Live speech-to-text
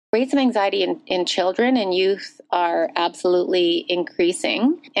Rates of anxiety in children and youth are absolutely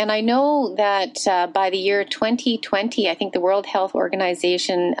increasing. And I know that by the year 2020, I think the World Health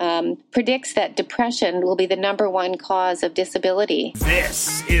Organization predicts that depression will be the number one cause of disability.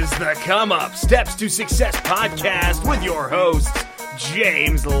 This is the Come Up Steps to Success podcast with your hosts,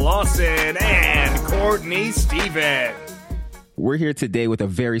 James Lawson and Courtney Stephen. We're here today with a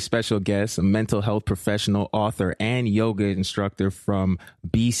very special guest, a mental health professional, author, and yoga instructor from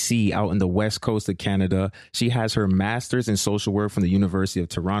BC out in the west coast of Canada. She has her master's in social work from the University of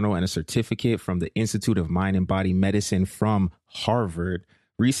Toronto and a certificate from the Institute of Mind and Body Medicine from Harvard.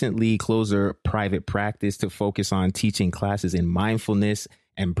 Recently closed her private practice to focus on teaching classes in mindfulness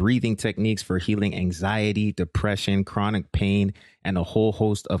and breathing techniques for healing anxiety, depression, chronic pain, and a whole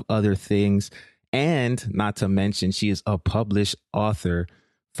host of other things. And not to mention, she is a published author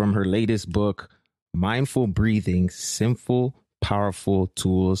from her latest book, Mindful Breathing, Simple, Powerful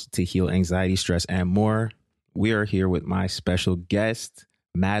Tools to Heal Anxiety, Stress, and More. We are here with my special guest,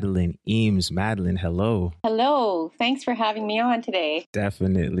 Madeline Eames. Madeline, hello. Hello. Thanks for having me on today.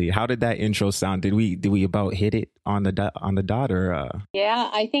 Definitely. How did that intro sound? Did we about hit it on the dot or? Yeah,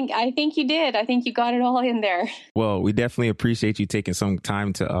 I think you did. I think you got it all in there. Well, we definitely appreciate you taking some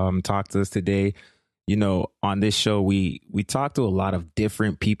time to talk to us today. You know, on this show, we talk to a lot of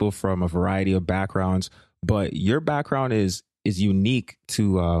different people from a variety of backgrounds, but your background is unique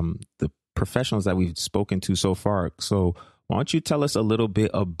to the professionals that we've spoken to so far. So why don't you tell us a little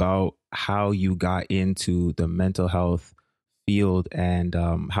bit about how you got into the mental health field and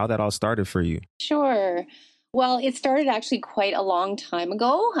how that all started for you? Sure. Well, it started actually quite a long time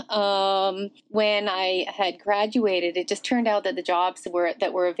ago. When I had graduated, it just turned out that the jobs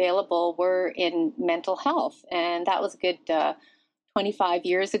that were available were in mental health, and that was a good 25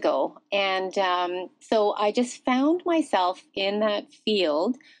 years ago. And so I just found myself in that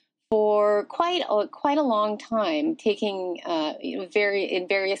field for quite a long time, taking in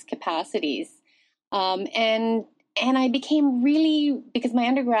various capacities, and I became really, because my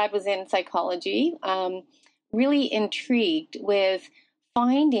undergrad was in psychology, really intrigued with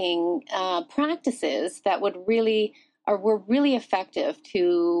finding practices that were really effective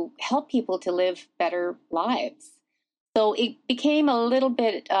to help people to live better lives. So it became a little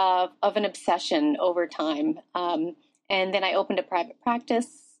bit of an obsession over time, and then I opened a private practice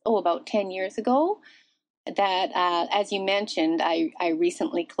about 10 years ago that, as you mentioned, I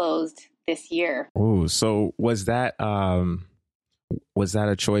recently closed this year. Oh, so was that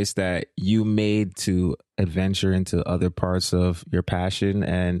a choice that you made to adventure into other parts of your passion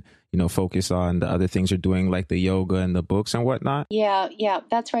and, you know, focus on the other things you're doing, like the yoga and the books and whatnot? Yeah,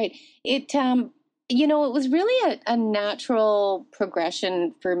 that's right. It, it was really a natural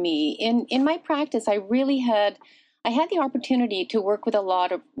progression for me. In my practice, I had the opportunity to work with a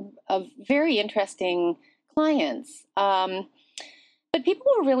lot of very interesting clients. But people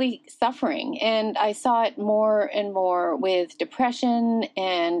were really suffering, and I saw it more and more with depression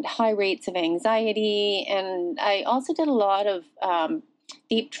and high rates of anxiety. And I also did a lot of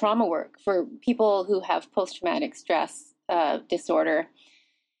deep trauma work for people who have post-traumatic stress disorder.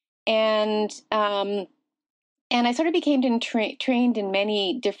 And I sort of became trained in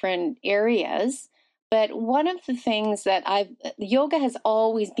many different areas. But one of the things that yoga has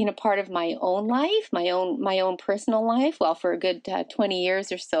always been a part of my own life, my own personal life, well, for a good 20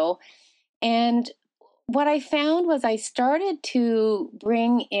 years or so. And what I found was I started to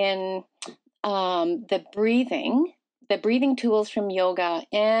bring in the breathing tools from yoga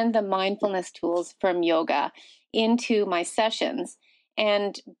and the mindfulness tools from yoga into my sessions.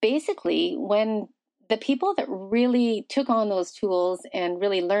 And basically, when the people that really took on those tools and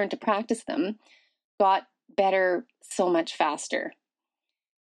really learned to practice them got better so much faster.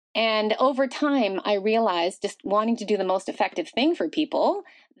 And over time, I realized, just wanting to do the most effective thing for people,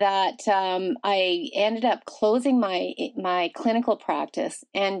 that I ended up closing my clinical practice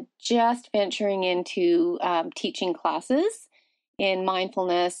and just venturing into teaching classes in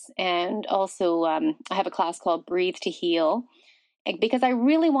mindfulness. And also I have a class called Breathe to Heal, because I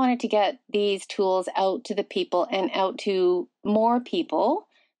really wanted to get these tools out to the people and out to more people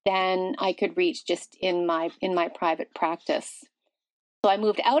than I could reach just in my private practice. So I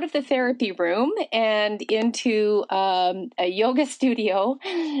moved out of the therapy room and into a yoga studio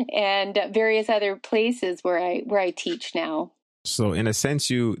and various other places where I teach now. So in a sense,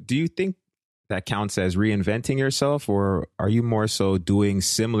 do you think that counts as reinventing yourself, or are you more so doing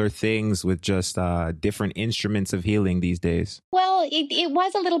similar things with just different instruments of healing these days? Well, it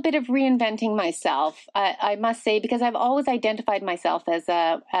was a little bit of reinventing myself, I must say, because I've always identified myself as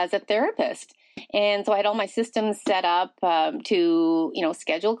a therapist. And so I had all my systems set up to,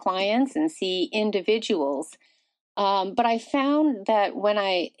 schedule clients and see individuals. But I found that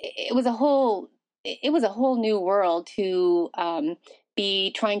it was a whole new world to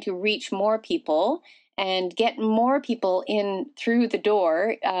be trying to reach more people and get more people in through the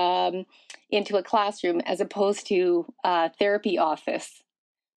door into a classroom as opposed to a therapy office.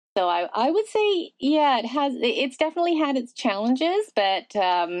 So I would say, yeah, it's definitely had its challenges, but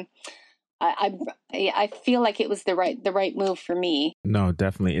I feel like it was the right move for me. No,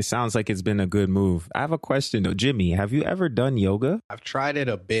 definitely. It sounds like it's been a good move. I have a question though. Jimmy, have you ever done yoga? I've tried it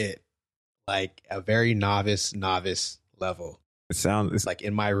a bit, like a very novice level. It's like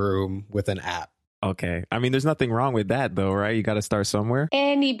in my room with an app. Okay. I mean, there's nothing wrong with that though, right? You got to start somewhere.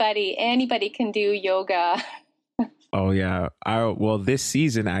 Anybody can do yoga. Oh yeah. Well, this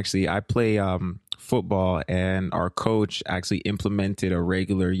season actually, I play football, and our coach actually implemented a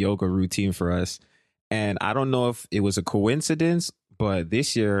regular yoga routine for us. And I don't know if it was a coincidence, but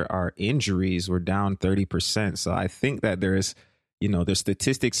this year our injuries were down 30%. So I think that there's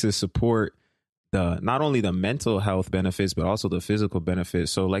statistics to support not only the mental health benefits, but also the physical benefits.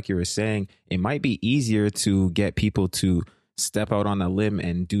 So like you were saying, it might be easier to get people to step out on a limb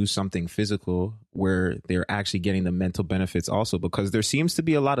and do something physical where they're actually getting the mental benefits also, because there seems to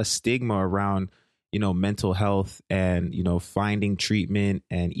be a lot of stigma around, mental health and, finding treatment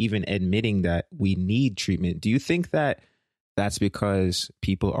and even admitting that we need treatment. Do you think that that's because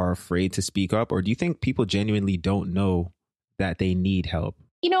people are afraid to speak up, or do you think people genuinely don't know that they need help?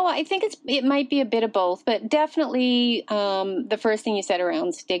 I think it might be a bit of both, but definitely the first thing you said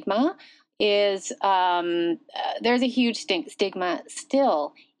around stigma is there's a huge stigma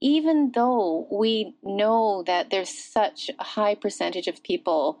still, even though we know that there's such a high percentage of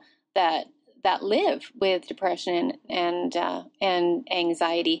people that live with depression and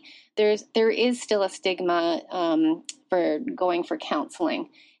anxiety. There is still a stigma for going for counseling,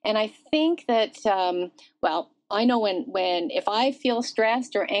 and I think that I know when if I feel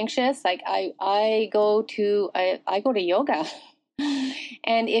stressed or anxious, like I go to yoga.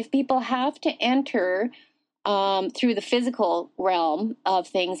 And if people have to enter through the physical realm of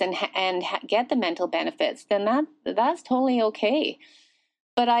things and get the mental benefits, then that's totally okay.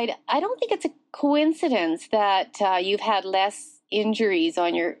 But I don't think it's a coincidence that you've had less injuries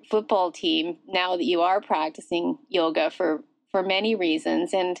on your football team now that you are practicing yoga for many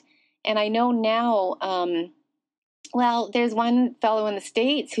reasons. And I know now. There's one fellow in the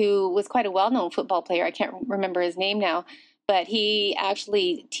States who was quite a well-known football player. I can't remember his name now, but he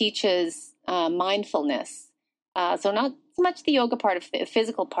actually teaches mindfulness. So not so much the yoga part of the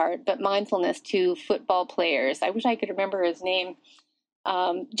physical part, but mindfulness to football players. I wish I could remember his name,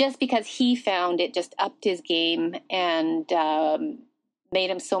 just because he found it just upped his game and made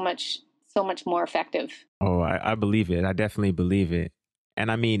him so much more effective. Oh, I believe it. I definitely believe it.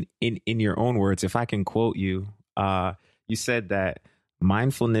 And I mean, in your own words, if I can quote you, you said that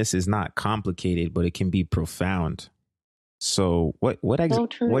mindfulness is not complicated, but it can be profound. So what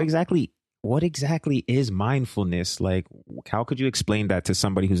exactly is mindfulness? Like, how could you explain that to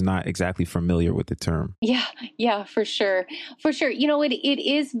somebody who's not exactly familiar with the term? Yeah, for sure. It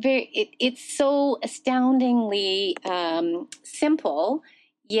is it's so astoundingly simple,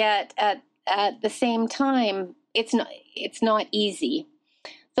 yet at the same time, it's not easy.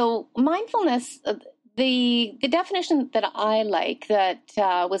 So mindfulness, the definition that I like that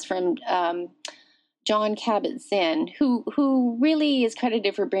was from Jon Kabat-Zinn, who really is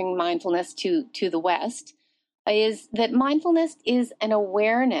credited for bringing mindfulness to the West, is that mindfulness is an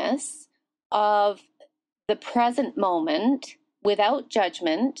awareness of the present moment without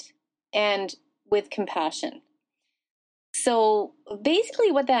judgment and with compassion. So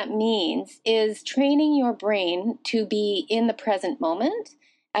basically what that means is training your brain to be in the present moment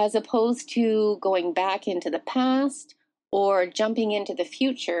as opposed to going back into the past or jumping into the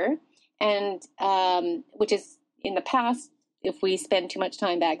future. And which is in the past, if we spend too much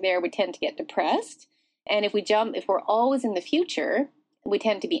time back there, we tend to get depressed. And if we're always in the future, we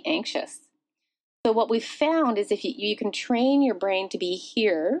tend to be anxious. So what we've found is if you can train your brain to be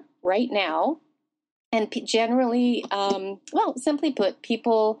here right now, and generally, simply put,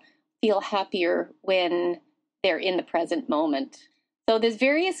 people feel happier when they're in the present moment. So there's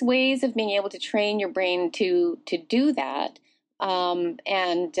various ways of being able to train your brain to do that.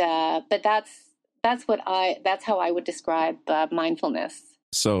 But that's how I would describe mindfulness.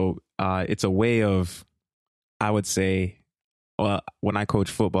 So it's a way of, I would say, when I coach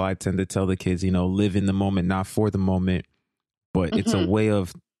football, I tend to tell the kids, live in the moment, not for the moment. But it's a way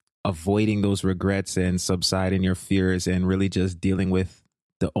of avoiding those regrets and subsiding your fears and really just dealing with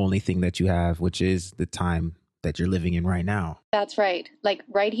the only thing that you have, which is the time that you're living in right now. That's right. Like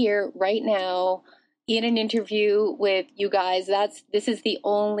right here, right now, in an interview with you guys, this is the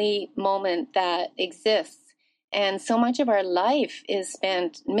only moment that exists. And so much of our life is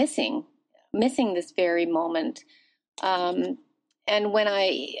spent missing this very moment. And when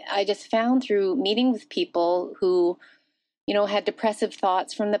I just found through meeting with people who, had depressive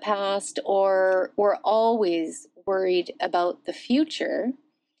thoughts from the past or were always worried about the future,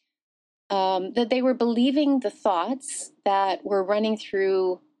 that they were believing the thoughts that were running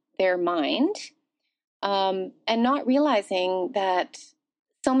through their mind, and not realizing that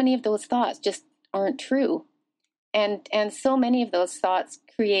so many of those thoughts just aren't true. And so many of those thoughts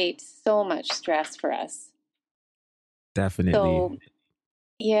create so much stress for us. Definitely. So,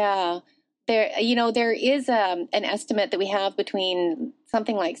 yeah, there is an estimate that we have between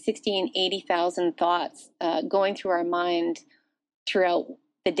something like 60 and 80,000 thoughts going through our mind throughout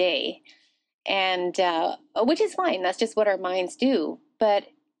the day. And which is fine. That's just what our minds do. But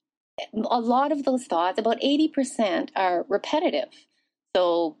a lot of those thoughts, about 80%, are repetitive.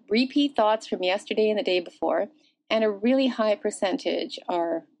 So repeat thoughts from yesterday and the day before, and a really high percentage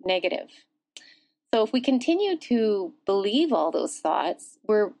are negative. So if we continue to believe all those thoughts,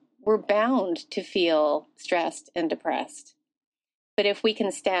 we're bound to feel stressed and depressed. But if we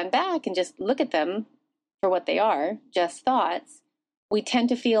can stand back and just look at them for what they are, just thoughts, we tend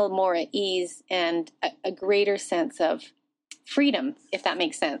to feel more at ease and a greater sense of freedom, if that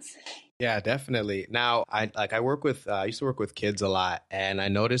makes sense. Yeah, definitely. Now, I used to work with kids a lot, and I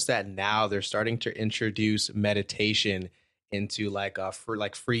noticed that now they're starting to introduce meditation into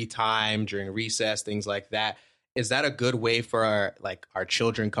free time during recess, things like that. Is that a good way for our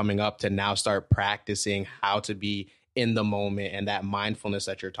children coming up to now start practicing how to be in the moment and that mindfulness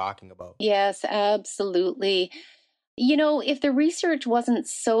that you're talking about? Yes, absolutely. If the research wasn't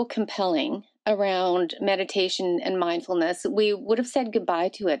so compelling around meditation and mindfulness, we would have said goodbye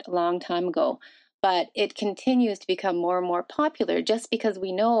to it a long time ago. But it continues to become more and more popular just because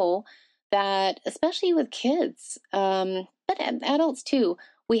we know that, especially with kids, but adults too,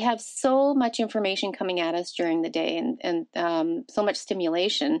 we have so much information coming at us during the day and so much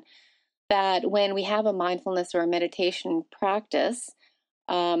stimulation that when we have a mindfulness or a meditation practice,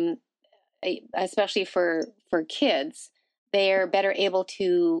 especially for kids, they're better able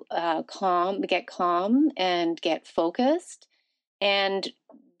to get calm and get focused. And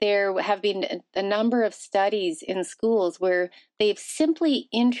there have been a number of studies in schools where they've simply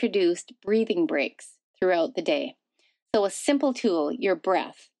introduced breathing breaks throughout the day. So a simple tool, your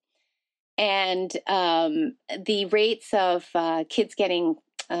breath. And the rates of kids getting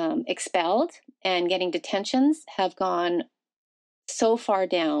expelled and getting detentions have gone so far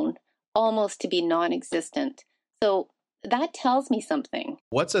down, almost to be non-existent. So that tells me something.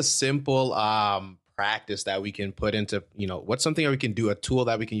 What's a simple practice that we can put into, what's something that we can do, a tool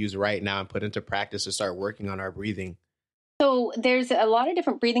that we can use right now and put into practice to start working on our breathing? So there's a lot of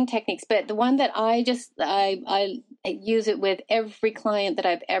different breathing techniques, but the one that I use it with every client that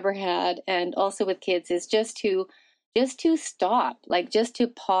I've ever had, and also with kids, is just to stop, just to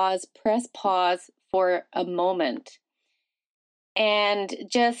pause, press pause for a moment, and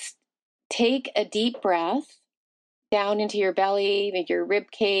just take a deep breath down into your belly, maybe your rib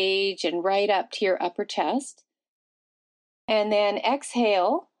cage, and right up to your upper chest. And then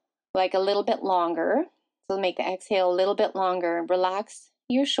exhale a little bit longer. So make the exhale a little bit longer. Relax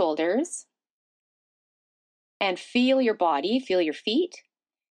your shoulders and feel your body, feel your feet.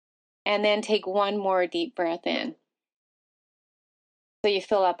 And then take one more deep breath in. So you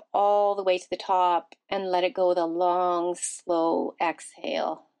fill up all the way to the top and let it go with a long, slow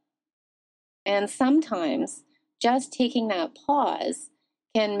exhale. And sometimes just taking that pause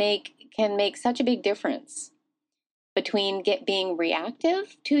can make such a big difference between being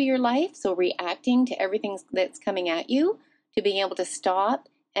reactive to your life, so reacting to everything that's coming at you, to being able to stop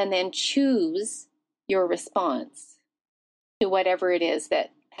and then choose your response to whatever it is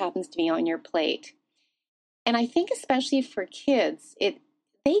that happens to be on your plate. And I think especially for kids,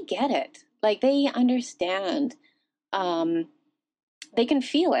 they get it. They understand. They can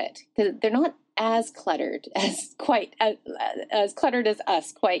feel it because they're not as cluttered as cluttered as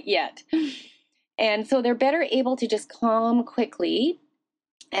us quite yet. And so they're better able to just calm quickly.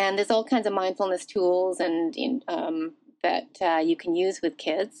 And there's all kinds of mindfulness tools and that you can use with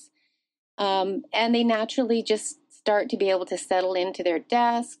kids. And they naturally just start to be able to settle into their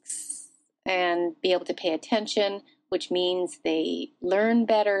desks and be able to pay attention, which means they learn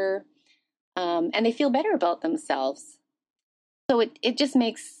better and they feel better about themselves. So it just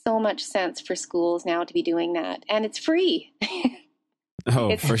makes so much sense for schools now to be doing that. And it's free.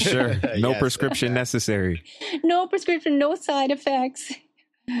 Oh, for sure. No Yes. prescription necessary. No prescription, no side effects.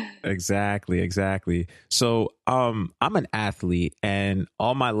 Exactly. So, I'm an athlete, and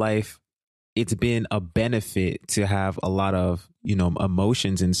all my life, it's been a benefit to have a lot of,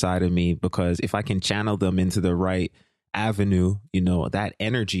 emotions inside of me, because if I can channel them into the right avenue, that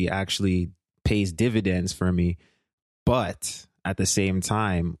energy actually pays dividends for me. But at the same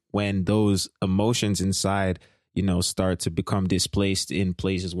time, when those emotions inside, start to become displaced in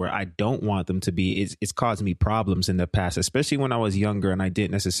places where I don't want them to be, it's caused me problems in the past, especially when I was younger and I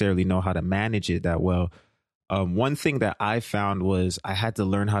didn't necessarily know how to manage it that well. One thing that I found was I had to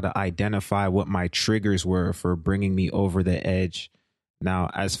learn how to identify what my triggers were for bringing me over the edge. Now,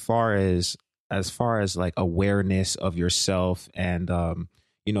 as far as like awareness of yourself and,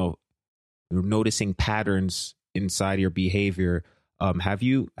 noticing patterns inside your behavior, have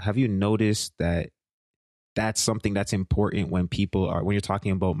you noticed that that's something that's important when you're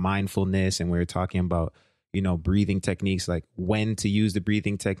talking about mindfulness and when you're talking about, breathing techniques, like when to use the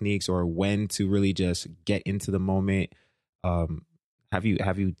breathing techniques or when to really just get into the moment? Have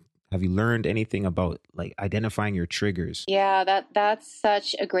you learned anything about like identifying your triggers? Yeah, that's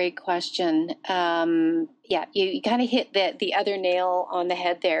such a great question. Yeah, you kind of hit the other nail on the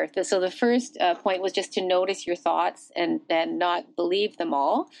head there. So the first point was just to notice your thoughts and then not believe them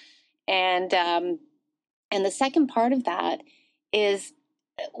all. And the second part of that is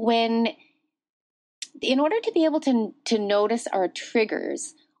in order to be able to notice our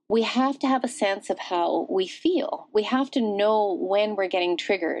triggers, we have to have a sense of how we feel. We have to know when we're getting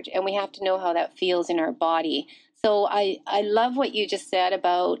triggered, and we have to know how that feels in our body. So I love what you just said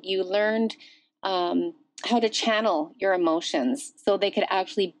about you learned how to channel your emotions so they could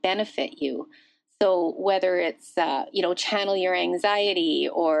actually benefit you. So whether it's, channel your anxiety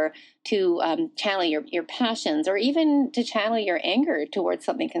or to channel your passions, or even to channel your anger towards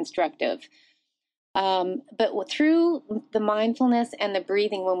something constructive. But through the mindfulness and the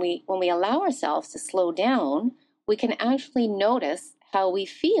breathing, when we allow ourselves to slow down, we can actually notice how we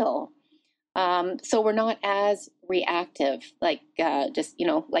feel. So we're not as reactive, like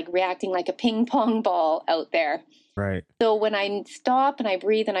like reacting like a ping pong ball out there. Right. So when I stop and I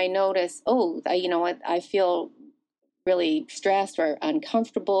breathe and I notice, I feel really stressed or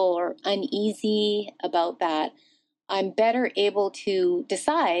uncomfortable or uneasy about that, I'm better able to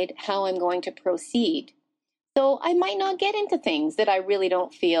decide how I'm going to proceed. So I might not get into things that I really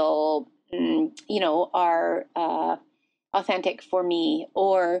don't feel, are authentic for me,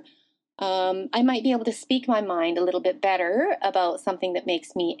 or I might be able to speak my mind a little bit better about something that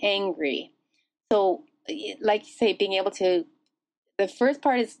makes me angry. So, like you say, being able to, the first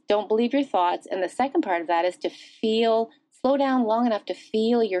part is don't believe your thoughts, and the second part of that is to slow down long enough to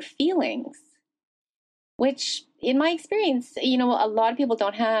feel your feelings, which in my experience, a lot of people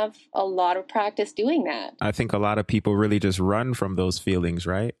don't have a lot of practice doing that. I think a lot of people really just run from those feelings,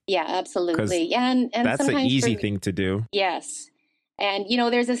 right? Yeah, absolutely. And that's an easy thing to do. Yes. And,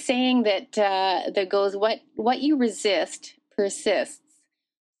 there's a saying that goes, what you resist persists.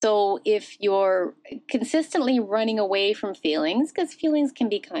 So if you're consistently running away from feelings, because feelings can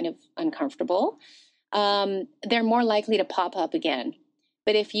be kind of uncomfortable, they're more likely to pop up again.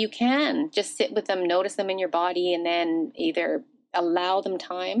 But if you can just sit with them, notice them in your body, and then either allow them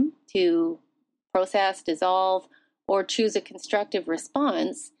time to process, dissolve, or choose a constructive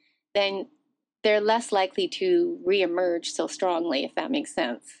response, then they're less likely to reemerge so strongly, if that makes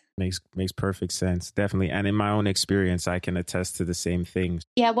sense. Makes perfect sense. Definitely. And in my own experience, I can attest to the same things.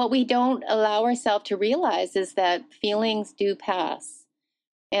 Yeah, what we don't allow ourselves to realize is that feelings do pass.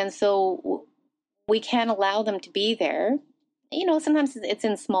 And so we can allow them to be there. Sometimes it's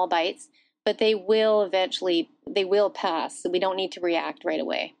in small bites, but they will pass. So we don't need to react right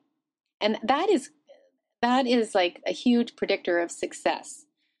away. And that is like a huge predictor of success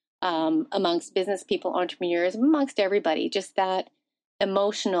amongst business people, entrepreneurs, amongst everybody, just that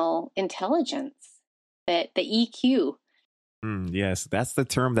emotional intelligence, the EQ. Yes, that's the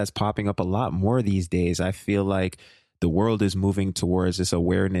term that's popping up a lot more these days. I feel like the world is moving towards this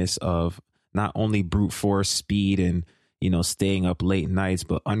awareness of not only brute force speed and staying up late nights,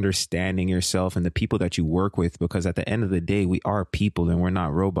 but understanding yourself and the people that you work with, because at the end of the day, we are people and we're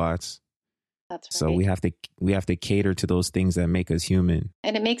not robots. That's right. So we have to cater to those things that make us human.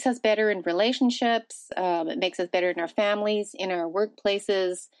 And it makes us better in relationships. It makes us better in our families, in our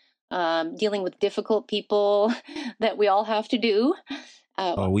workplaces, dealing with difficult people that we all have to do.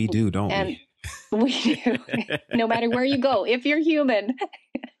 We do, don't and we do. No matter where you go, if you're human,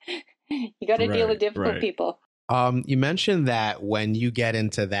 you got to deal with difficult people. You mentioned that when you get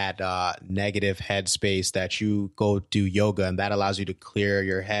into that negative headspace that you go do yoga and that allows you to clear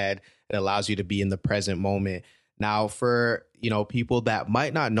your head. It allows you to be in the present moment. Now, for, people that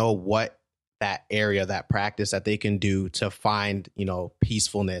might not know what that area, that practice that they can do to find,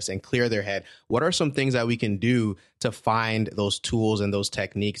 peacefulness and clear their head, what are some things that we can do to find those tools and those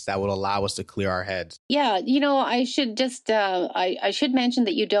techniques that would allow us to clear our heads? Yeah, I should just, I should mention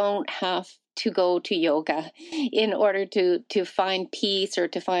that you don't have to go to yoga in order to find peace or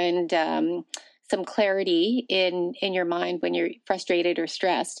to find some clarity in your mind when you're frustrated or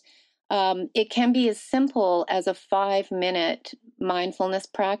stressed. It can be as simple as a 5-minute mindfulness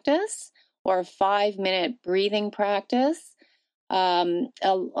practice or a 5-minute breathing practice. A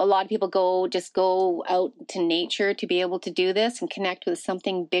lot of people go out to nature to be able to do this and connect with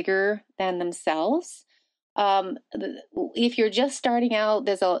something bigger than themselves. If you're just starting out,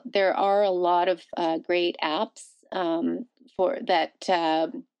 there are a lot of great apps for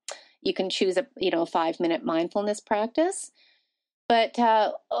that. You can choose a 5-minute mindfulness practice. But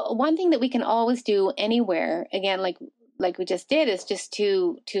one thing that we can always do anywhere, again, like we just did, is just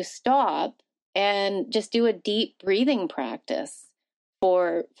to stop and just do a deep breathing practice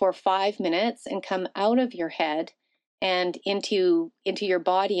for 5 minutes and come out of your head and into your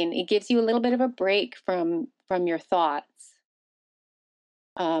body, and it gives you a little bit of a break from your thoughts.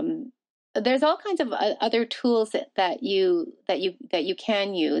 There's all kinds of other tools that you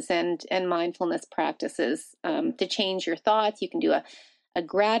can use and mindfulness practices to change your thoughts. You can do a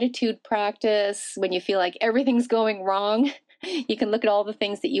gratitude practice when you feel like everything's going wrong. You can look at all the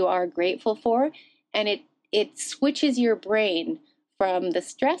things that you are grateful for, and it switches your brain from the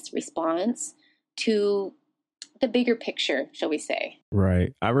stress response to the bigger picture, shall we say.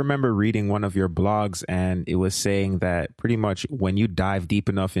 Right. I remember reading one of your blogs, and it was saying that pretty much when you dive deep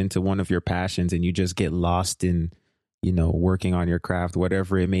enough into one of your passions and you just get lost in, working on your craft,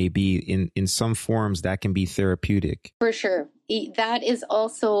 whatever it may be, in some forms that can be therapeutic. For sure. That is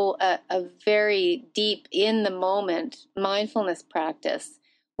also a very deep, in the moment mindfulness practice.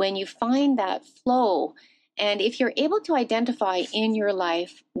 When you find that flow, and if you're able to identify in your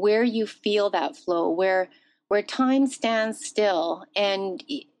life where you feel that flow, where time stands still, and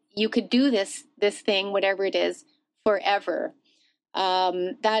you could do this thing, whatever it is, forever.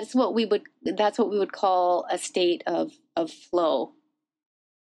 That's what we would call a state of flow.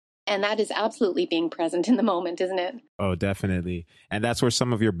 And that is absolutely being present in the moment, isn't it? Oh, definitely. And that's where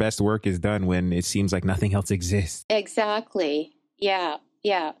some of your best work is done, when it seems like nothing else exists. Exactly. Yeah.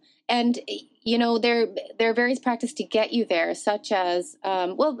 And there are various practices to get you there, such as,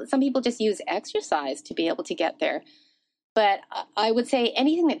 some people just use exercise to be able to get there. But I would say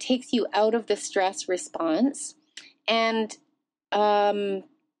anything that takes you out of the stress response and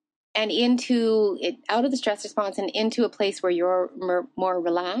into it, out of the stress response and into a place where you're more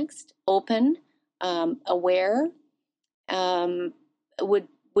relaxed, open, aware,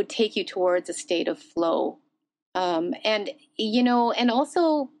 would take you towards a state of flow. And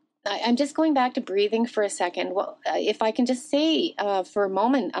also, I'm just going back to breathing for a second. Well, if I can just say for a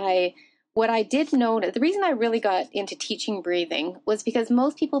moment, what I did notice, the reason I really got into teaching breathing was because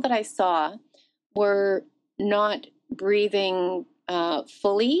most people that I saw were not breathing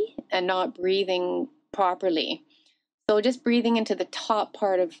fully and not breathing properly. So just breathing into the top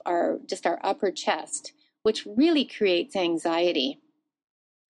part of our upper chest, which really creates anxiety.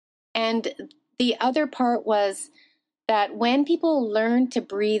 And the other part was that when people learn to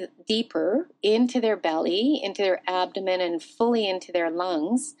breathe deeper into their belly, into their abdomen, and fully into their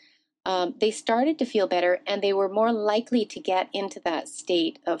lungs, they started to feel better, and they were more likely to get into that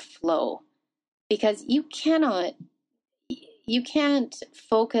state of flow. Because you can't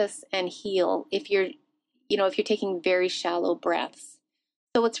focus and heal if you're taking very shallow breaths.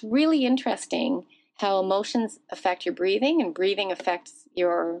 So it's really interesting how emotions affect your breathing, and breathing affects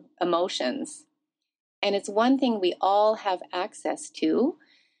your emotions. And it's one thing we all have access to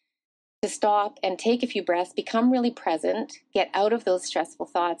stop and take a few breaths, become really present, get out of those stressful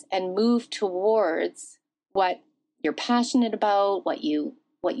thoughts, and move towards what you're passionate about, what you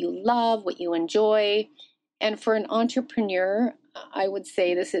love, what you enjoy. And for an entrepreneur, I would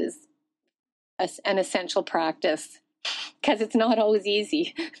say this is an essential practice, because it's not always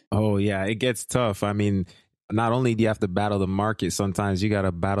easy. Oh, yeah, it gets tough. I mean, not only do you have to battle the market, sometimes you got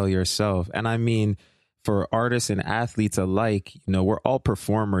to battle yourself. And I mean, for artists and athletes alike, we're all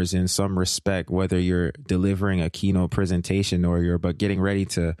performers in some respect, whether you're delivering a keynote presentation or you're getting ready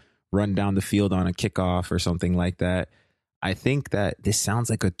to run down the field on a kickoff or something like that. I think that this sounds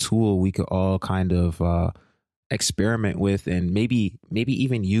like a tool we could all kind of experiment with and maybe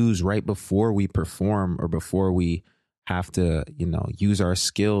even use right before we perform or before we have to, use our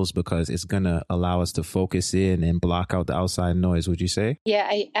skills, because it's going to allow us to focus in and block out the outside noise, would you say?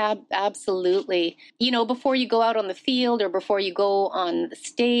 Yeah, absolutely. Before you go out on the field or before you go on the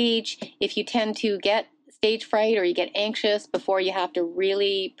stage, if you tend to get stage fright or you get anxious before you have to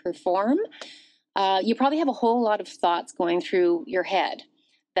really perform, you probably have a whole lot of thoughts going through your head,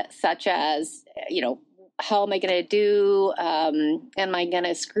 such as, how am I going to do? Am I going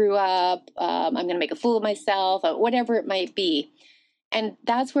to screw up? I'm going to make a fool of myself, whatever it might be. And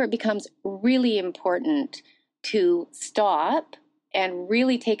that's where it becomes really important to stop and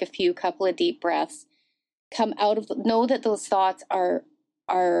really take a couple of deep breaths, know that those thoughts are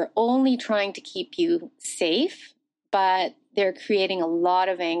only trying to keep you safe, but they're creating a lot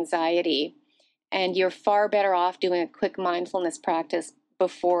of anxiety. And you're far better off doing a quick mindfulness practice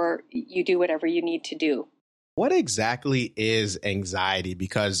before you do whatever you need to do. What exactly is anxiety?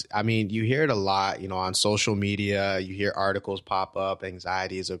 Because, you hear it a lot, on social media, you hear articles pop up.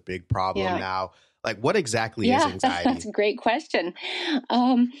 Anxiety is a big problem now. Like, what exactly is anxiety? That's a great question.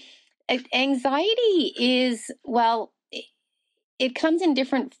 Anxiety is, it comes in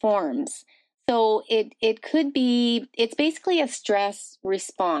different forms. So it's basically a stress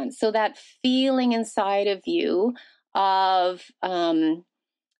response. So that feeling inside of you of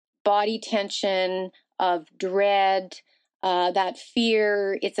body tension, of dread, that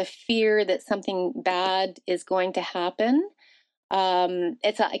fear, it's a fear that something bad is going to happen.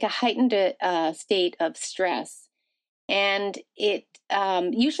 It's like a heightened state of stress. And it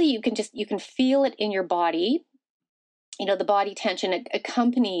usually you can feel it in your body, the body tension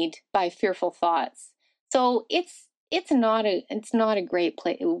accompanied by fearful thoughts. So it's not a great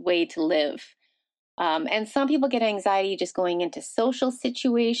way to live. And some people get anxiety just going into social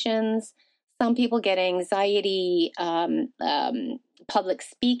situations. Some people get anxiety, public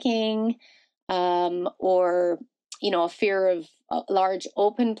speaking, or, a fear of large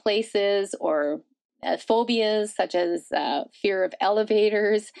open places, or phobias such as fear of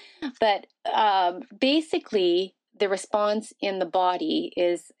elevators. But basically, the response in the body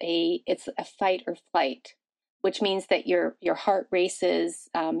is it's a fight or flight, which means that your heart races,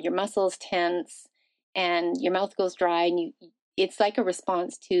 your muscles tense, and your mouth goes dry, and it's like a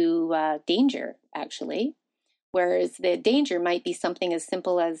response to danger, actually. Whereas the danger might be something as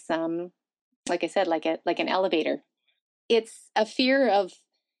simple as, like I said, like an elevator. It's a fear of,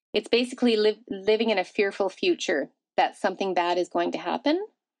 it's basically living in a fearful future that something bad is going to happen,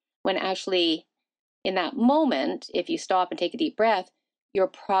 when actually in that moment, if you stop and take a deep breath, you're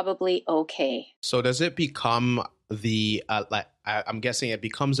probably okay. So does it become I'm guessing it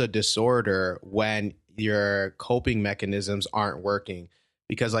becomes a disorder when your coping mechanisms aren't working?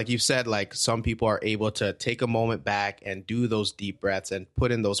 Because like you said, like some people are able to take a moment back and do those deep breaths and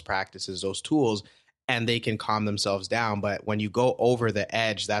put in those practices, those tools, and they can calm themselves down. But when you go over the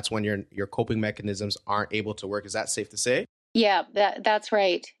edge, that's when your coping mechanisms aren't able to work. Is that safe to say? Yeah, that's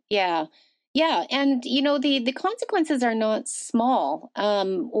right. Yeah. Yeah. And, the consequences are not small.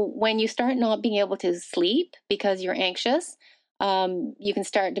 When you start not being able to sleep because you're anxious, you can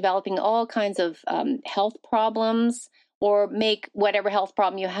start developing all kinds of health problems, or make whatever health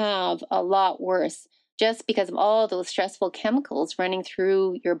problem you have a lot worse, just because of all those stressful chemicals running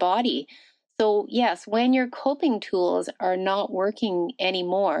through your body. So yes, when your coping tools are not working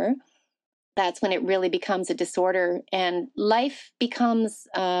anymore, that's when it really becomes a disorder, and life becomes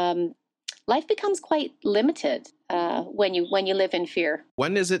quite limited when you live in fear.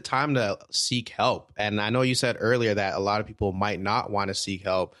 When is it time to seek help? And I know you said earlier that a lot of people might not want to seek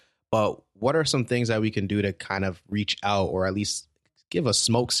help, but what are some things that we can do to kind of reach out, or at least give a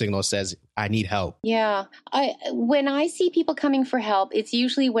smoke signal that says, I need help? Yeah. When I see people coming for help, it's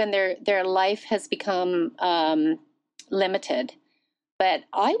usually when their life has become limited. But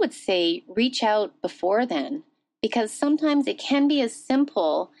I would say reach out before then, because sometimes it can be as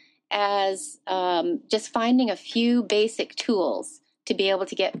simple as just finding a few basic tools to be able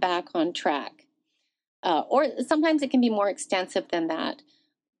to get back on track. Or sometimes it can be more extensive than that.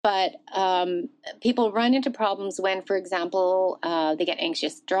 But people run into problems when, for example, they get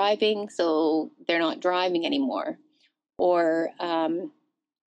anxious driving, so they're not driving anymore. Or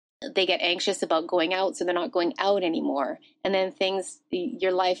they get anxious about going out, so they're not going out anymore. And then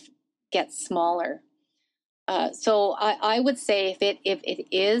your life gets smaller. So I would say if it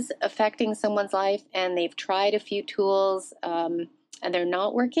is affecting someone's life and they've tried a few tools and they're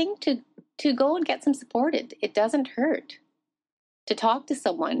not working, to go and get some support. It doesn't hurt to talk to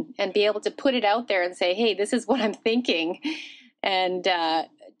someone and be able to put it out there and say, hey, this is what I'm thinking, and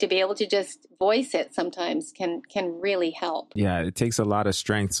to be able to just voice it sometimes can really help. Yeah, it takes a lot of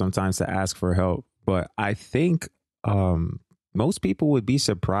strength sometimes to ask for help. But I think most people would be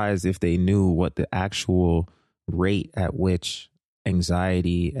surprised if they knew what the actual rate at which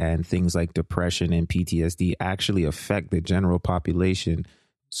anxiety and things like depression and PTSD actually affect the general population.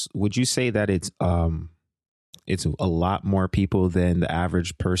 Would you say that it's a lot more people than the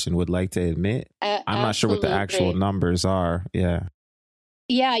average person would like to admit? I'm not sure what the actual numbers are. Yeah.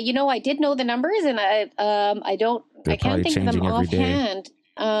 Yeah, I did know the numbers, and I can't think of them offhand.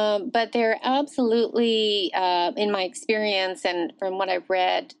 But they're absolutely, in my experience and from what I've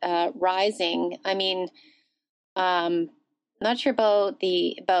read, rising. I mean, not sure about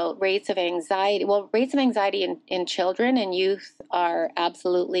rates of anxiety. Well, rates of anxiety in children and youth are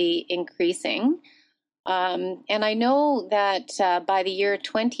absolutely increasing. And I know that by the year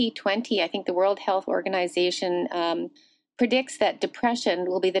 2020, I think the World Health Organization predicts that depression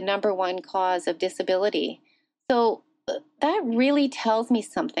will be the number one cause of disability. So that really tells me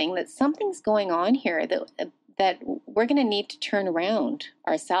something, that something's going on here, that we're going to need to turn around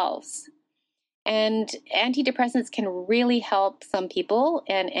ourselves. And antidepressants can really help some people,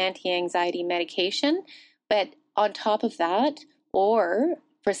 and anti-anxiety medication. But on top of that, or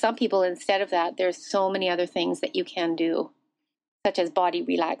for some people instead of that, there's so many other things that you can do, such as body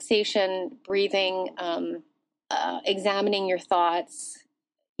relaxation, breathing, examining your thoughts.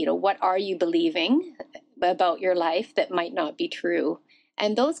 What are you believing about your life that might not be true?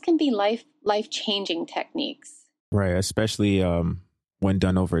 And those can be life-changing techniques. Right, especially when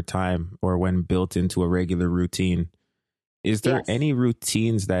done over time or when built into a regular routine. Is there any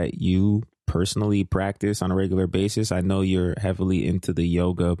routines that you personally practice on a regular basis? I know you're heavily into the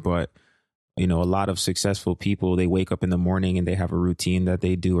yoga, but a lot of successful people, they wake up in the morning and they have a routine that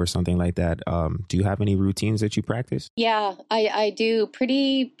they do or something like that. Do you have any routines that you practice? Yeah, I do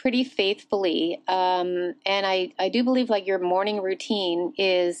pretty faithfully. And I do believe like your morning routine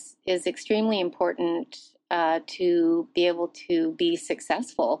is extremely important to be able to be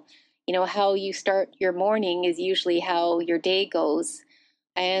successful. How you start your morning is usually how your day goes.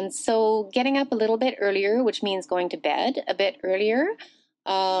 And so getting up a little bit earlier, which means going to bed a bit earlier.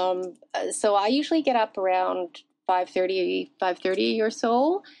 So I usually get up around 5:30 or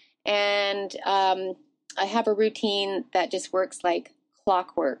so. And I have a routine that just works like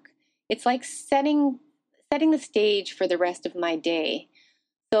clockwork. It's like setting the stage for the rest of my day.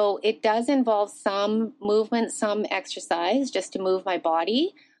 So it does involve some movement, some exercise, just to move my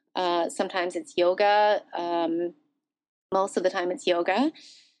body. Sometimes it's yoga. Most of the time it's yoga.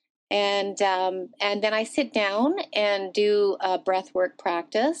 And then I sit down and do a breath work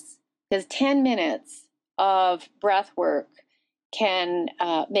practice, because 10 minutes of breath work can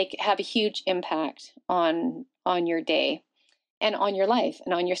have a huge impact on your day and on your life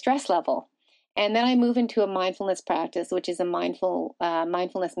and on your stress level. And then I move into a mindfulness practice, which is a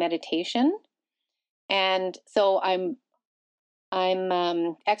mindfulness meditation. And so I'm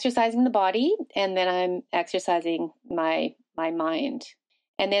exercising the body, and then I'm exercising my mind.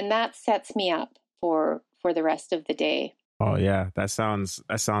 And then that sets me up for the rest of the day. Oh yeah, that sounds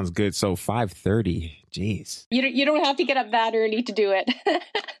good. So 5:30, geez. You don't have to get up that early to do it.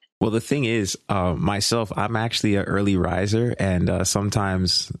 Well, the thing is, myself, I'm actually an early riser, and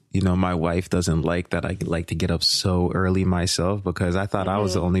sometimes, my wife doesn't like that I like to get up so early myself, because I thought I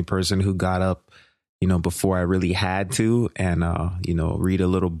was the only person who got up, before I really had to, and read a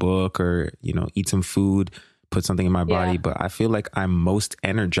little book or eat some food, put something in my body. But I feel like I'm most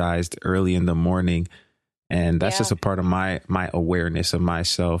energized early in the morning, and that's just a part of my awareness of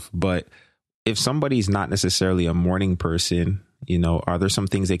myself. But if somebody's not necessarily a morning person, are there some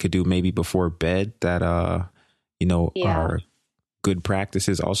things they could do maybe before bed that are good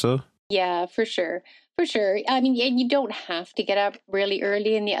practices also? Yeah, for sure. For sure. I mean, you don't have to get up really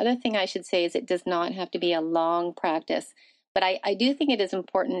early. And the other thing I should say is it does not have to be a long practice. But I do think it is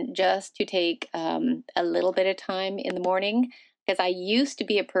important just to take a little bit of time in the morning, because I used to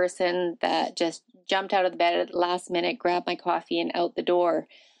be a person that just jumped out of the bed at the last minute, grabbed my coffee and out the door.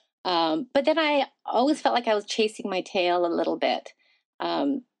 But then I always felt like I was chasing my tail a little bit.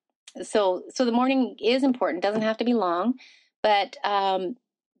 So the morning is important. Doesn't have to be long, but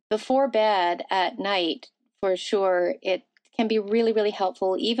before bed at night, for sure, it can be really, really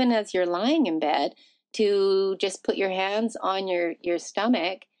helpful, even as you're lying in bed, to just put your hands on your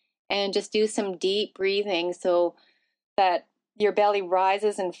stomach and just do some deep breathing so that your belly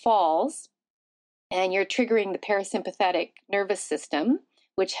rises and falls, and you're triggering the parasympathetic nervous system,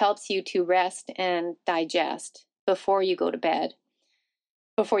 which helps you to rest and digest before you go to bed,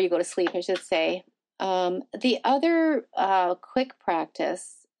 before you go to sleep, I should say. The other quick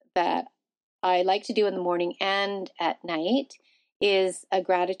practice that I like to do in the morning and at night is a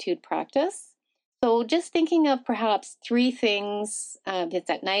gratitude practice. So just thinking of perhaps three things, it's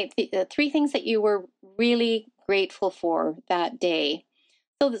at night, three things that you were really grateful for that day.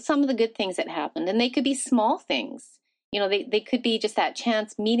 So that some of the good things that happened, and they could be small things. They could be just that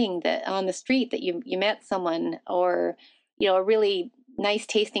chance meeting that on the street that you met someone, or, a really nice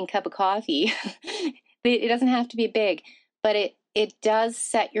tasting cup of coffee. It doesn't have to be big, but it does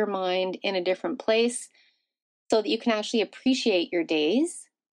set your mind in a different place so that you can actually appreciate your days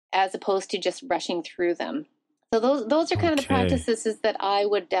as opposed to just rushing through them. So those are kind of the practices that I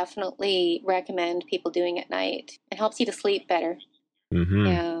would definitely recommend people doing at night. It helps you to sleep better.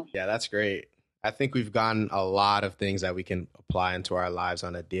 Mm-hmm. Yeah, that's great. I think we've gotten a lot of things that we can apply into our lives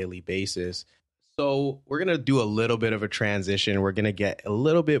on a daily basis. So we're going to do a little bit of a transition. We're going to get a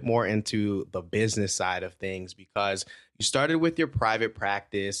little bit more into the business side of things, because you started with your private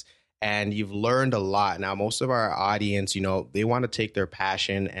practice and you've learned a lot. Now, most of our audience, they want to take their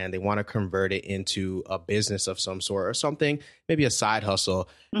passion and they want to convert it into a business of some sort or something, maybe a side hustle.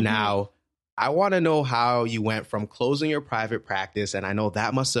 Mm-hmm. Now, I want to know how you went from closing your private practice. And I know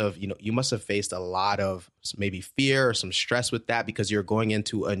that you must have faced a lot of maybe fear or some stress with that, because you're going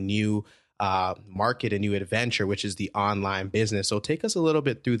into a new market, a new adventure, which is the online business. So take us a little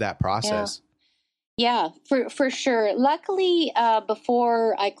bit through that process. Yeah, for sure. Luckily,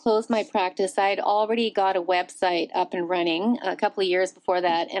 before I closed my practice, I'd already got a website up and running a couple of years before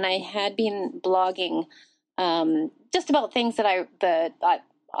that. And I had been blogging just about things that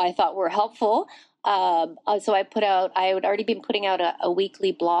I thought were helpful. So I had already been putting out a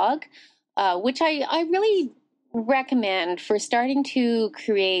weekly blog, which I really recommend for starting to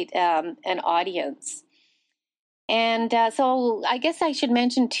create an audience. And so I guess I should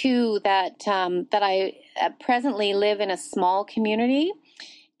mention too that I presently live in a small community.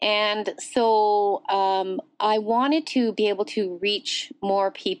 And so I wanted to be able to reach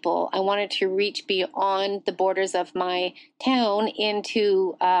more people. I wanted to reach beyond the borders of my town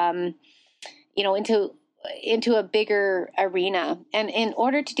into a bigger arena. And in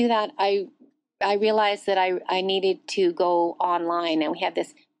order to do that, I realized that I needed to go online. And we have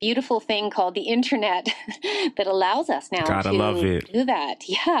this beautiful thing called the internet that allows us now to do that.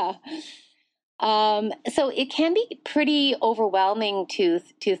 Yeah. So it can be pretty overwhelming to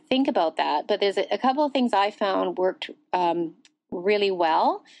think about that, but there's a couple of things I found worked really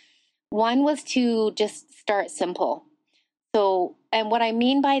well. One was to just start simple. So, and what I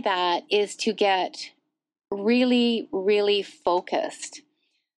mean by that is to get really, really focused,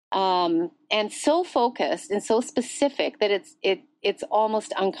 and so focused and so specific that it's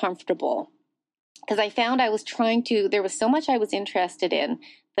almost uncomfortable. Because I found there was so much I was interested in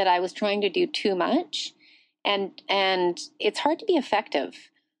that I was trying to do too much. And it's hard to be effective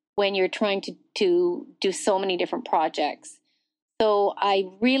when you're trying to do so many different projects. So I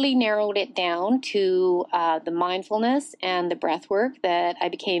really narrowed it down to the mindfulness and the breath work that I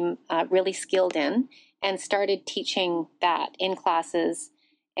became really skilled in, and started teaching that in classes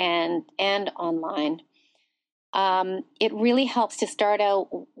and online. It really helps to start out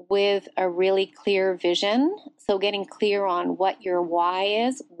with a really clear vision. So getting clear on what your why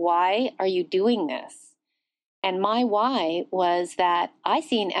is. Why are you doing this? And my why was that I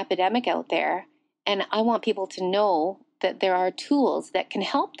see an epidemic out there, and I want people to know that there are tools that can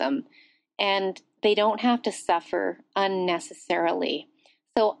help them, and they don't have to suffer unnecessarily.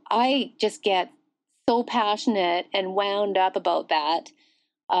 So I just get so passionate and wound up about that,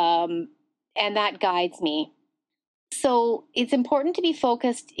 and that guides me. So it's important to be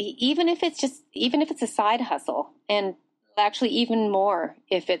focused, even if it's a side hustle, and actually even more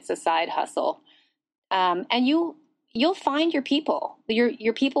if it's a side hustle. And you'll find your people.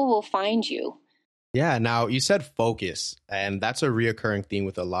 Your people will find you. Yeah. Now you said focus, and that's a reoccurring theme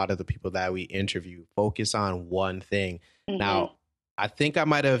with a lot of the people that we interview. Focus on one thing. Mm-hmm. Now, I think I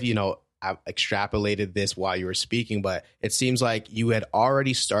might have, I've extrapolated this while you were speaking, but it seems like you had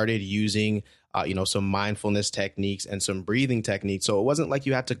already started using some mindfulness techniques and some breathing techniques. So it wasn't like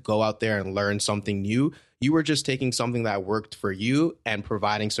you had to go out there and learn something new. You were just taking something that worked for you and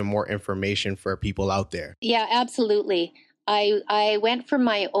providing some more information for people out there. Yeah, absolutely. I went from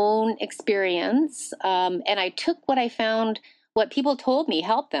my own experience, and I took what I found, what people told me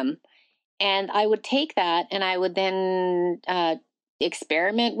helped them. And I would take that and I would then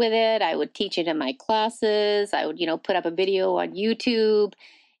experiment with it. I would teach it in my classes. I would, put up a video on YouTube.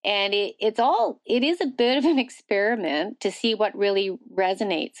 And it is a bit of an experiment to see what really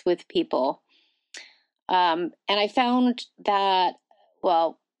resonates with people. And I found that,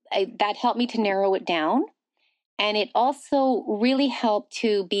 that helped me to narrow it down. And it also really helped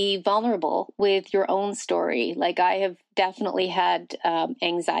to be vulnerable with your own story. Like I have definitely had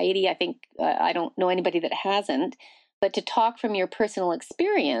anxiety. I think I don't know anybody that hasn't. But to talk from your personal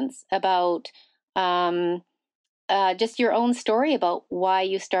experience about just your own story about why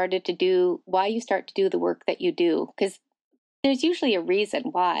you start to do the work that you do, because there's usually a reason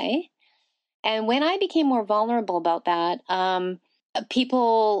why. And when I became more vulnerable about that,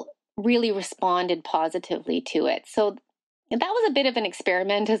 people really responded positively to it. So that was a bit of an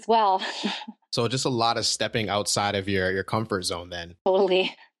experiment as well. So just a lot of stepping outside of your comfort zone then.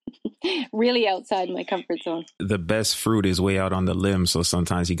 Totally. Really outside my comfort zone. The best fruit is way out on the limb, so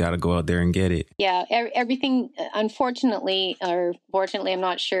sometimes you got to go out there and get it. Yeah, everything, unfortunately, or fortunately, I'm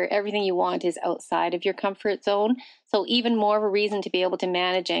not sure, everything you want is outside of your comfort zone. So even more of a reason to be able to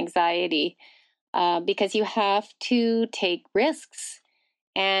manage anxiety, because you have to take risks.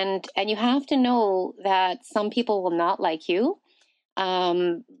 And you have to know that some people will not like you.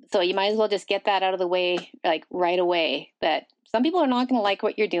 So you might as well just get that out of the way, like right away, that some people are not going to like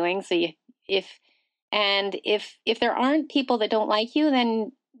what you're doing. So if there aren't people that don't like you,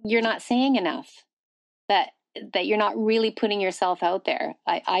 then you're not saying enough, that you're not really putting yourself out there,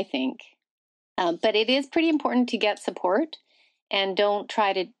 I think. But it is pretty important to get support, and don't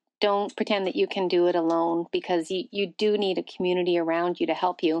pretend that you can do it alone, because you do need a community around you to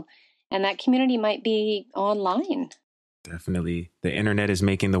help you. And that community might be online. Definitely. The internet is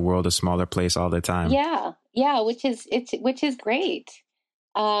making the world a smaller place all the time. Yeah, which is great.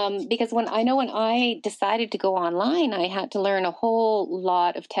 Because when I decided to go online, I had to learn a whole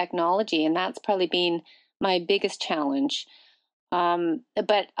lot of technology, and that's probably been my biggest challenge.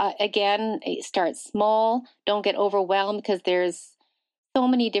 But again, start small. Don't get overwhelmed, because there's so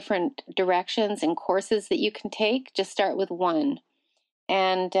many different directions and courses that you can take. Just start with one.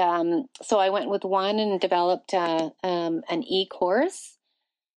 And so I went with one and developed an e-course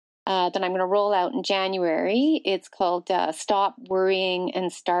that I'm going to roll out in January. It's called Stop Worrying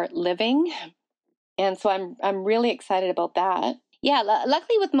and Start Living. And so I'm really excited about that. Yeah,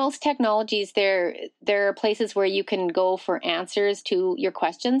 luckily with most technologies, there are places where you can go for answers to your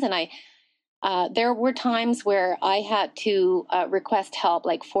questions. And there were times where I had to request help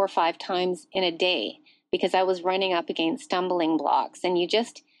like 4 or 5 times in a day, because I was running up against stumbling blocks, and you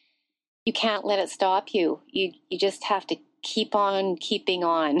can't let it stop you. You just have to keep on keeping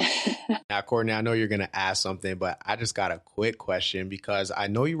on. Now, Courtney, I know you're going to ask something, but I just got a quick question, because I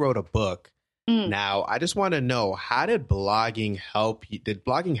know you wrote a book. Now, I just want to know, how did blogging help you? Did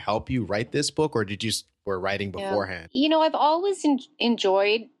blogging help you write this book, or did you were writing beforehand? Yeah. I've always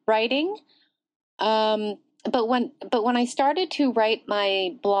enjoyed writing. But when I started to write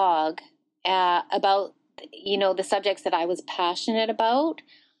my blog about, the subjects that I was passionate about,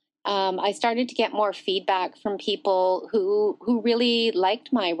 I started to get more feedback from people who really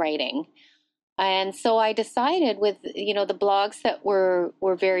liked my writing. And so I decided, with, the blogs that were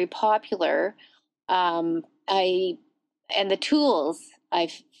very popular, and the tools I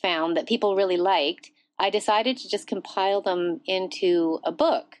found that people really liked, I decided to just compile them into a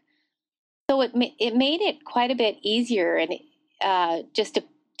book. So it made it quite a bit easier, and just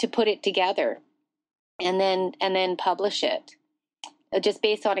to put it together and then publish it, just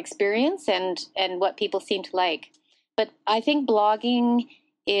based on experience and what people seem to like. But I think blogging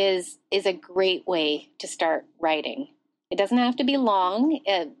is a great way to start writing. It doesn't have to be long.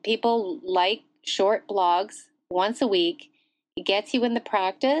 People like short blogs once a week. It gets you in the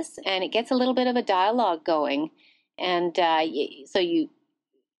practice, and it gets a little bit of a dialogue going, and so you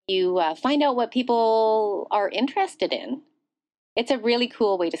find out what people are interested in. It's a really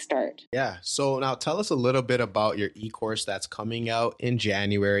cool way to start. Yeah. So now tell us a little bit about your e-course that's coming out in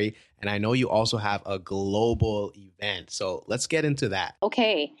January. And I know you also have a global event. So let's get into that.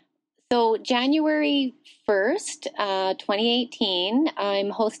 Okay. So January 1st, 2018, I'm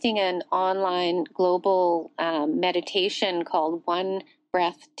hosting an online global meditation called One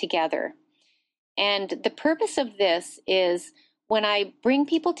Breath Together. And the purpose of this is, when I bring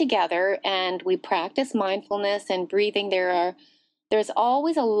people together and we practice mindfulness and breathing, there's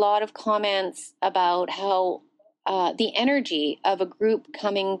always a lot of comments about how the energy of a group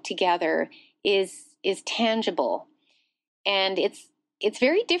coming together is tangible, and it's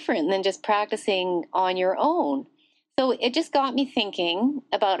very different than just practicing on your own. So it just got me thinking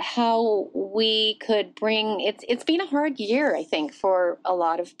about how we could bring. It's been a hard year, I think, for a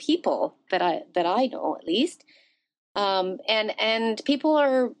lot of people that I know, at least. And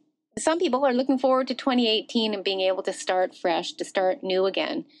some people are looking forward to 2018 and being able to start fresh, to start new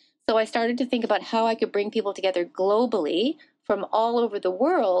again. So I started to think about how I could bring people together globally from all over the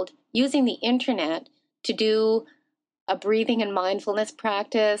world using the internet to do a breathing and mindfulness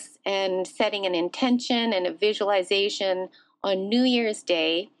practice and setting an intention and a visualization on New Year's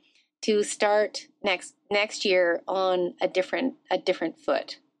Day to start next year on a different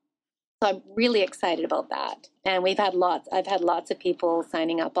foot. So I'm really excited about that. And I've had lots of people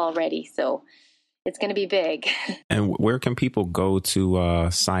signing up already. So it's going to be big. And where can people go to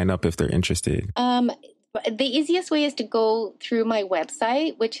sign up if they're interested? The easiest way is to go through my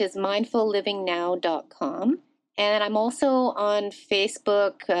website, which is mindfullivingnow.com. And I'm also on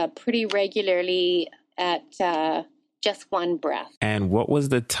Facebook pretty regularly at Just One Breath. And what was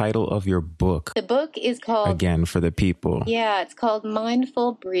the title of your book? The book is called... Again, for the people. Yeah, it's called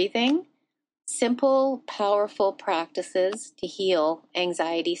Mindful Breathing, Simple, Powerful Practices to Heal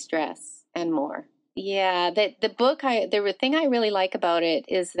Anxiety, Stress, and More. Yeah, the book, the thing I really like about it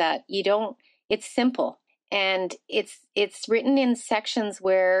is that it's simple. And it's written in sections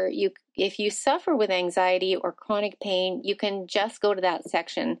where if you suffer with anxiety or chronic pain, you can just go to that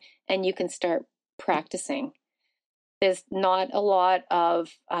section and you can start practicing. There's not a lot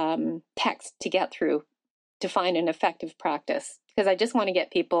of text to get through to find an effective practice, because I just want to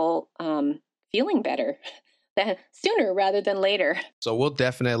get people feeling better sooner rather than later. So we'll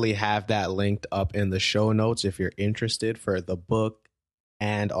definitely have that linked up in the show notes if you're interested, for the book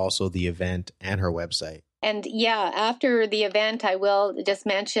and also the event and her website. And yeah, after the event, I will just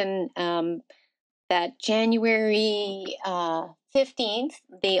mention that January 15th,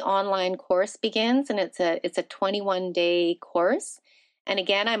 the online course begins, and it's a 21-day course. And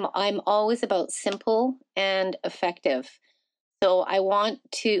again, I'm always about simple and effective. So I want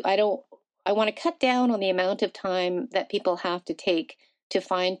to cut down on the amount of time that people have to take to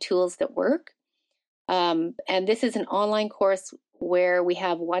find tools that work. And this is an online course where we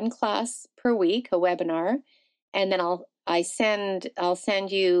have one class per week, a webinar, and then I'll send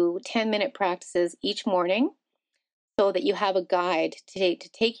you 10-minute practices each morning, so that you have a guide to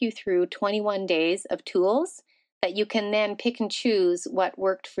take you through 21 days of tools that you can then pick and choose what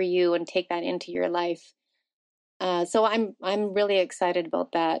worked for you and take that into your life. So I'm really excited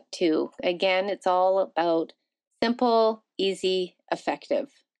about that too. Again, it's all about simple, easy, effective.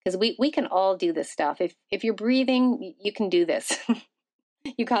 Because we can all do this stuff. If you're breathing, you can do this.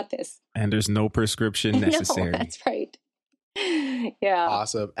 You got this. And there's no prescription necessary. No, that's right. Yeah.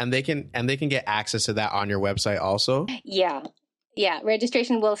 Awesome. And they can get access to that on your website also? Yeah.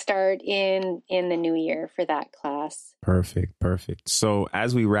 Registration will start in the new year for that class. Perfect. So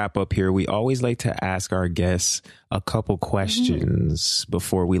as we wrap up here, we always like to ask our guests a couple questions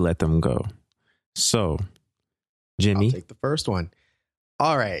before we let them go. So, Jimmy. I'll take the first one.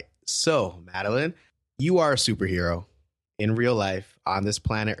 All right. So, Madeline, you are a superhero. In real life, on this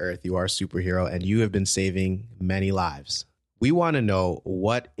planet Earth, you are a superhero, and you have been saving many lives. We want to know,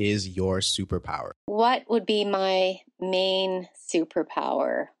 what is your superpower? What would be my main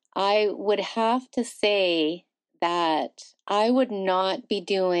superpower? I would have to say that I would not be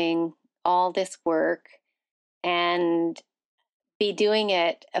doing all this work and be doing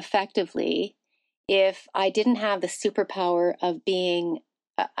it effectively if I didn't have the superpower of being,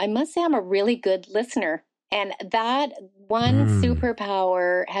 I must say I'm a really good listener. And that one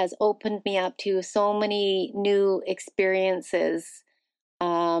superpower has opened me up to so many new experiences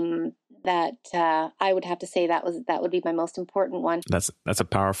that I would have to say that would be my most important one. That's a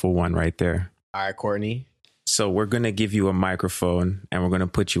powerful one right there. All right, Courtney. So we're going to give you a microphone and we're going to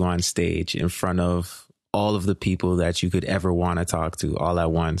put you on stage in front of all of the people that you could ever want to talk to all at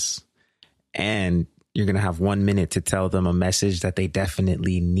once. And you're going to have 1 minute to tell them a message that they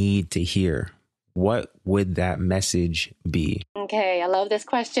definitely need to hear. What would that message be? Okay, I love this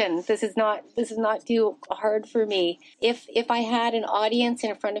question. This is not too hard for me. If I had an audience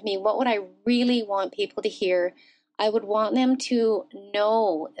in front of me, what would I really want people to hear? I would want them to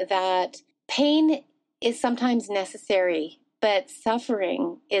know that pain is sometimes necessary, but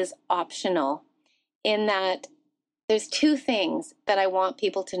suffering is optional. In that there's two things that I want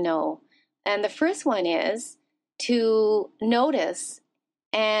people to know. And the first one is to notice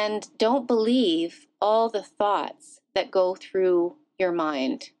and don't believe all the thoughts that go through your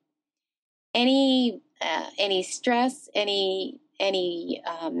mind. Any stress, any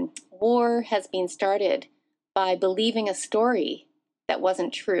war has been started by believing a story that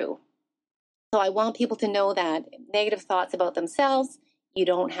wasn't true. So I want people to know that negative thoughts about themselves, you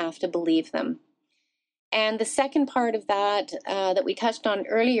don't have to believe them. And the second part of that that we touched on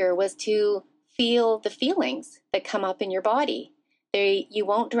earlier was to feel the feelings that come up in your body. You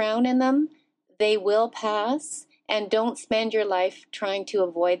won't drown in them. They will pass. And don't spend your life trying to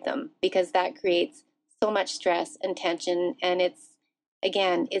avoid them, because that creates so much stress and tension. And it's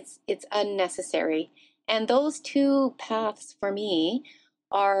unnecessary. And those two paths for me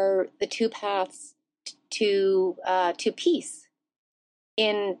are the two paths to peace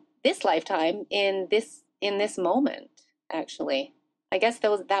in this lifetime, in this moment. Actually, I guess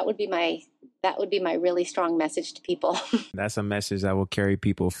that would be my really strong message to people. That's a message that will carry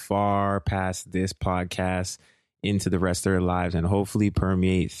people far past this podcast into the rest of their lives and hopefully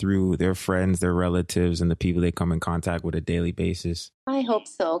permeate through their friends, their relatives, and the people they come in contact with on a daily basis. I hope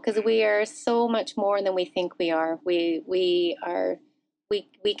so, because we are so much more than we think we are. We're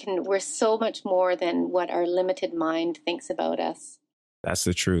so much more than what our limited mind thinks about us. That's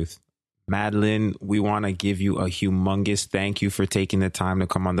the truth. Madeline, we want to give you a humongous thank you for taking the time to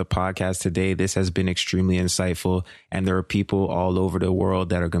come on the podcast today. This has been extremely insightful, and there are people all over the world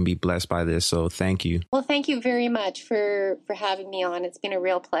that are going to be blessed by this. So thank you. Well, thank you very much for having me on. It's been a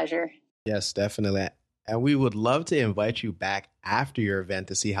real pleasure. Yes, definitely. And we would love to invite you back after your event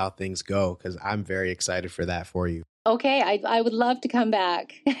to see how things go, because I'm very excited for that for you. Okay, I would love to come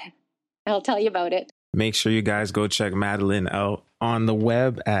back. I'll tell you about it. Make sure you guys go check Madeline out on the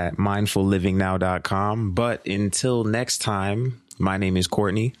web at mindfullivingnow.com. But until next time, my name is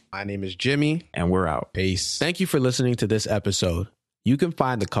Courtney. My name is Jimmy. And we're out. Peace. Thank you for listening to this episode. You can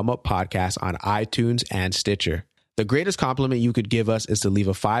find the Come Up Podcast on iTunes and Stitcher. The greatest compliment you could give us is to leave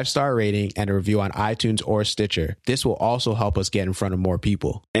a 5-star rating and a review on iTunes or Stitcher. This will also help us get in front of more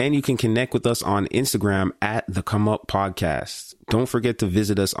people. And you can connect with us on Instagram at The Come Up Podcast. Don't forget to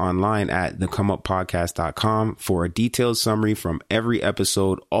visit us online at thecomeuppodcast.com for a detailed summary from every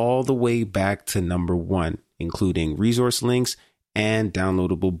episode all the way back to number 1, including resource links and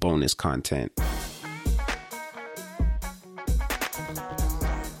downloadable bonus content.